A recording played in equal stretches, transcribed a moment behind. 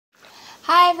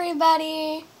Hi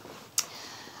everybody!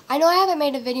 I know I haven't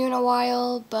made a video in a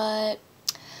while, but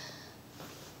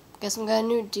guess I'm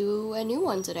gonna do a new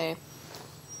one today.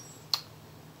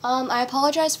 I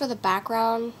apologize for the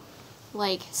background,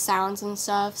 like sounds and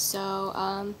stuff,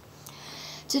 so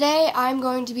today I'm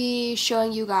going to be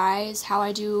showing you guys how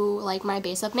I do like my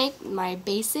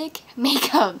basic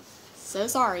makeup. So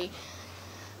sorry.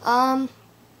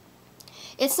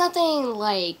 It's nothing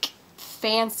like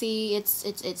fancy.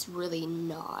 It's really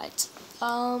not.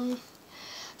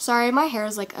 Sorry, my hair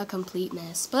is like a complete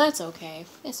mess, but it's okay.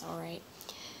 It's alright.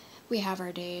 We have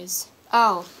our days.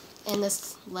 Oh, and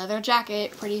this leather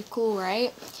jacket, pretty cool,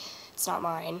 right? It's not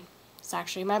mine. It's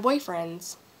actually my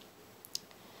boyfriend's.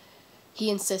 He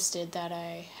insisted that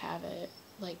I have it,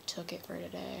 like, took it for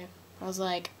today. I was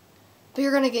like, but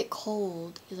you're gonna get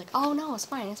cold. He's like, oh no, it's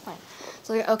fine, it's fine.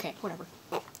 So, okay, whatever.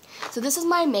 So this is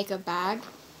my makeup bag.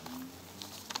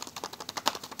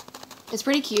 It's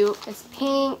pretty cute. It's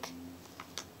pink.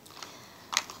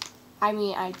 I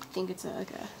mean, I think it's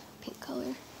like a pink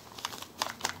color.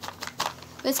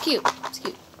 But it's cute. It's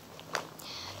cute.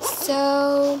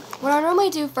 So, what I normally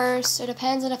do first, it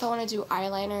depends on if I want to do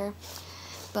eyeliner.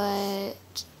 But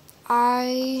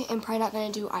I am probably not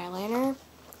going to do eyeliner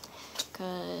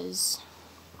because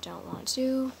I don't want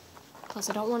to. Plus,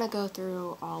 I don't want to go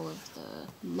through all of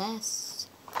the mess,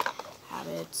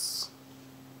 habits.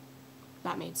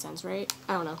 That made sense, right?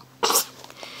 I don't know.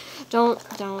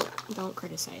 Don't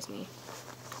criticize me.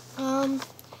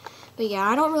 But yeah,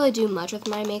 I don't really do much with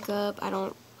my makeup. I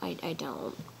don't.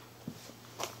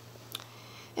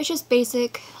 It's just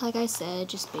basic, like I said,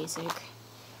 just basic.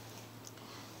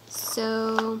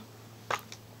 So,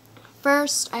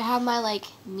 first, I have my, like,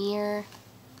 mirror.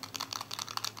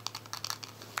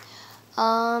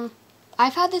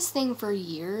 I've had this thing for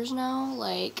years now,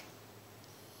 like,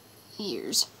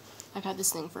 years. I've had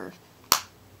this thing for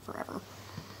forever.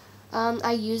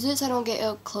 I use it so I don't get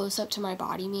a close-up to my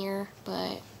body mirror,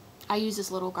 but I use this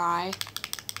little guy.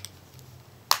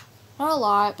 Not a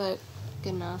lot, but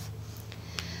good enough.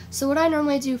 So what I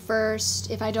normally do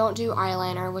first, if I don't do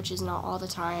eyeliner, which is not all the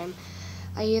time,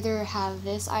 I either have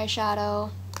this eyeshadow.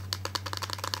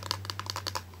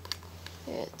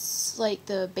 It's like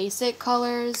the basic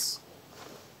colors.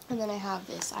 And then I have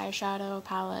this eyeshadow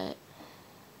palette.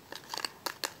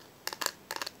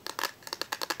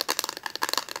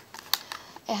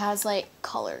 It has like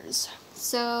colors.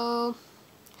 So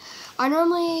I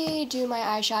normally do my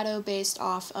eyeshadow based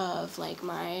off of like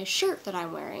my shirt that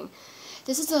I'm wearing.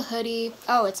 This is a hoodie.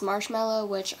 Oh, it's Marshmello,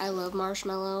 which I love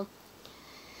Marshmello.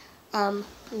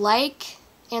 Like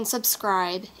and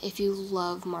subscribe if you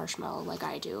love Marshmello like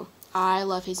I do. I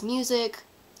love his music.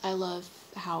 I love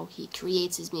how he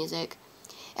creates his music.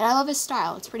 And I love his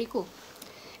style. It's pretty cool.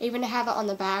 I even have it on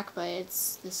the back, but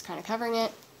it's this kind of covering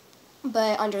it.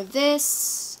 But under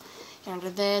this and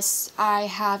under this, I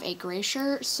have a gray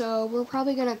shirt, so we're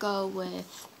probably going to go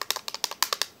with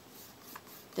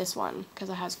this one because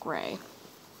it has gray.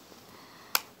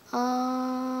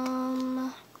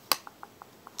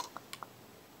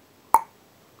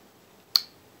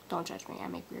 Don't judge me, I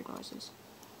make weird noises.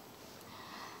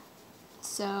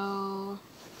 So,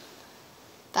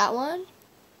 that one,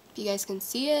 if you guys can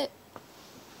see it.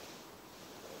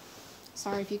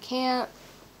 Sorry if you can't.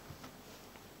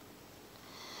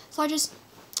 So I just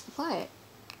apply it.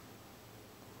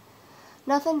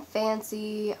 Nothing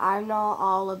fancy. I'm not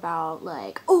all about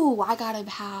like, oh, I gotta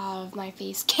have my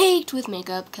face caked with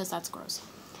makeup because that's gross.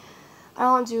 I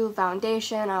don't do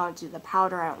foundation, I don't do the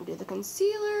powder, I don't do the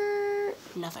concealer,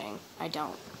 nothing. I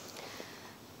don't.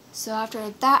 So after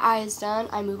that eye is done,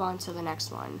 I move on to the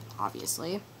next one,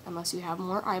 obviously. Unless you have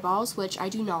more eyeballs, which I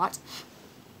do not.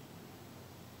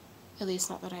 At least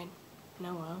not that I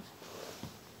know of.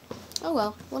 Oh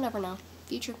well, we'll never know.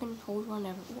 Future can hold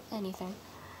anything.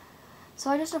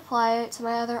 So I just apply it to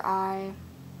my other eye.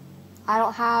 I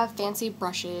don't have fancy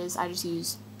brushes, I just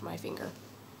use my finger.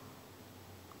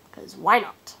 Because why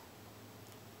not?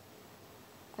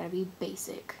 Gotta be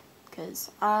basic.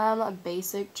 Because I'm a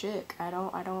basic chick. I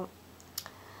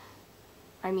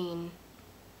mean,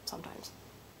 sometimes.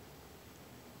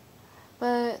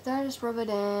 But then I just rub it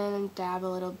in and dab a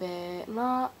little bit.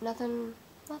 Nothing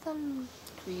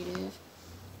creative.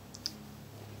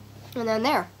 And then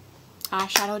there.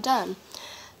 Eyeshadow done.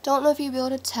 Don't know if you'll be able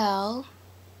to tell,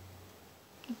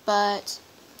 but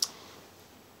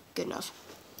good enough.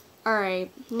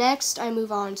 Alright, next I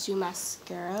move on to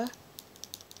mascara.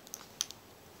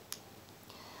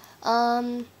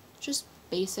 Just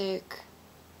basic.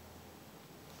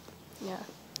 Yeah.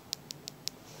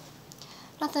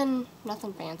 Nothing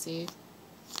fancy.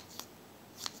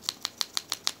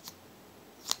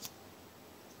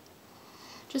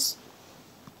 Just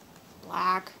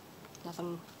black.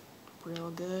 Nothing real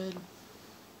good.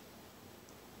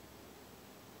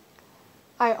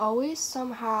 I always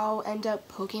somehow end up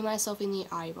poking myself in the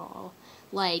eyeball.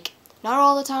 Like, not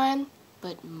all the time,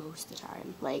 but most of the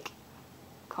time. Like,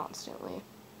 constantly.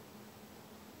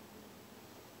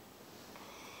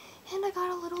 And I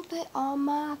got a little bit on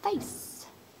my face.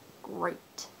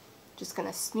 Great. Just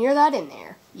gonna smear that in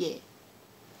there. Yeah.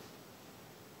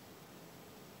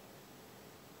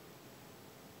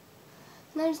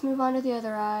 And then just move on to the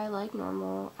other eye like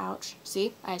normal. Ouch.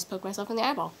 See? I just poked myself in the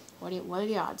eyeball. What are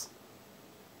the odds?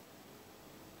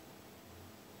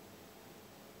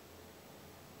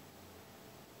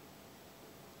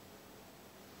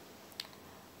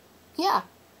 Yeah.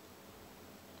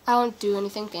 I don't do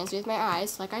anything fancy with my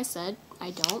eyes, like I said.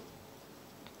 I don't.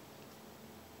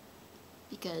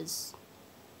 Because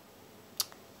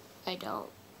I don't.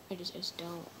 I just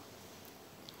don't.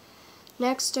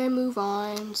 Next, I move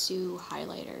on to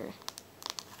highlighter.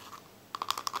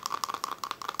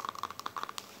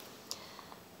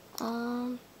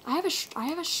 I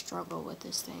have a struggle with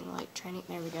this thing, like trying to,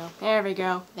 there we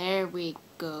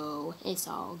go. It's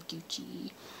all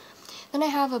Gucci. Then I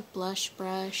have a blush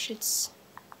brush. It's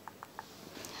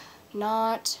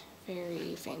not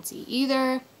very fancy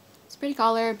either. It's a pretty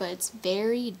color, but it's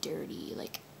very dirty,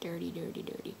 like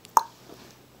dirty.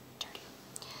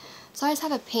 So I just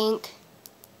have a pink,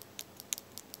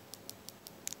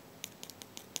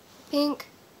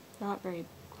 not very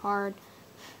hard.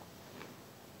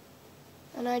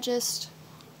 And I just,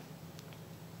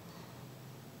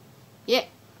 yeah,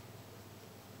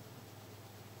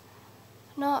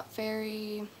 not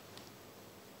very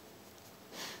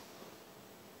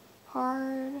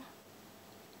hard.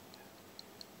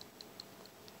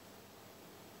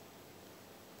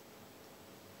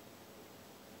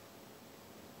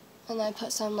 And I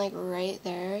put some like right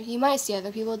there. You might see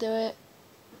other people do it.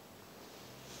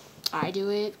 I do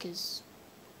it because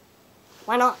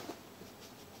why not?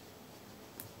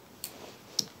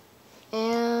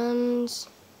 And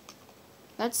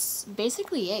that's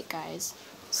basically it, guys.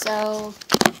 So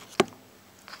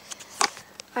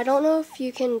I don't know if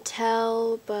you can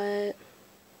tell, but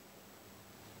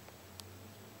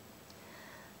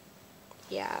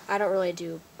yeah, I don't really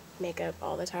do makeup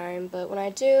all the time, but when I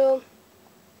do,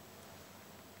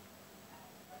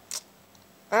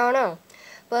 I don't know.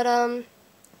 But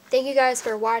thank you guys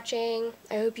for watching.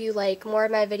 I hope you like more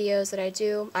of my videos that I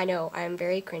do. I know I'm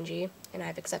very cringy, and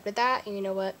I've accepted that, and you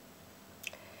know what?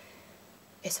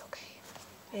 It's okay.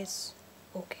 It's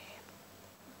okay.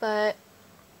 But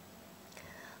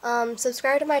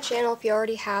subscribe to my channel if you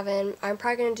already haven't. I'm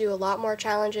probably going to do a lot more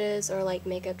challenges or like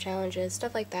makeup challenges,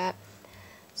 stuff like that.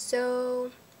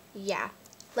 So yeah,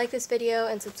 like this video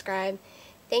and subscribe.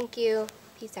 Thank you.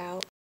 Peace out.